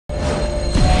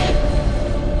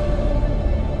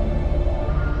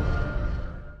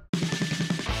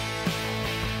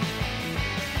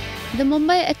The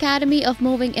Mumbai Academy of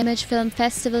Moving Image Film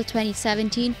Festival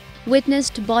 2017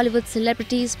 witnessed Bollywood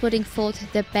celebrities putting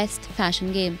forth their best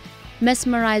fashion game,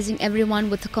 mesmerizing everyone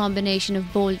with a combination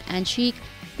of bold and chic.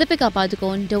 Deepika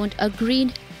Padukone donned a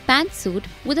green pantsuit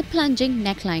with a plunging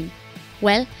neckline.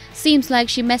 Well, seems like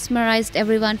she mesmerized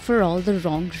everyone for all the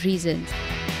wrong reasons.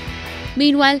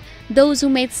 Meanwhile, those who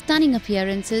made stunning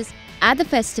appearances at the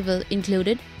festival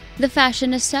included the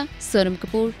fashionista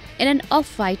Sonam in an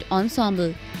off-white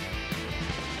ensemble,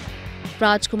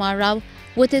 Rajkumar Rao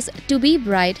with his to-be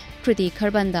bride Kriti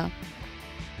Kharbanda,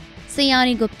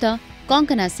 Sayani Gupta,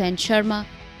 Konkana Sen Sharma,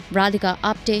 Radhika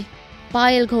Apte,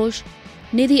 Payal Ghosh,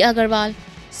 Nidhi Agarwal,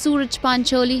 Suraj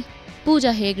Pancholi,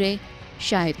 Pooja Hegde,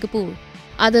 Shahid Kapoor.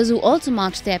 Others who also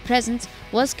marked their presence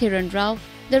was Kiran Rao,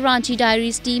 the Ranchi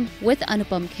Diaries team with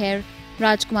Anupam Kher,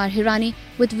 Rajkumar Hirani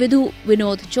with Vidhu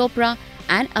Vinod Chopra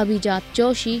and Abhijat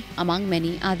Joshi among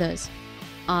many others.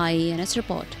 IANS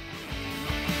report.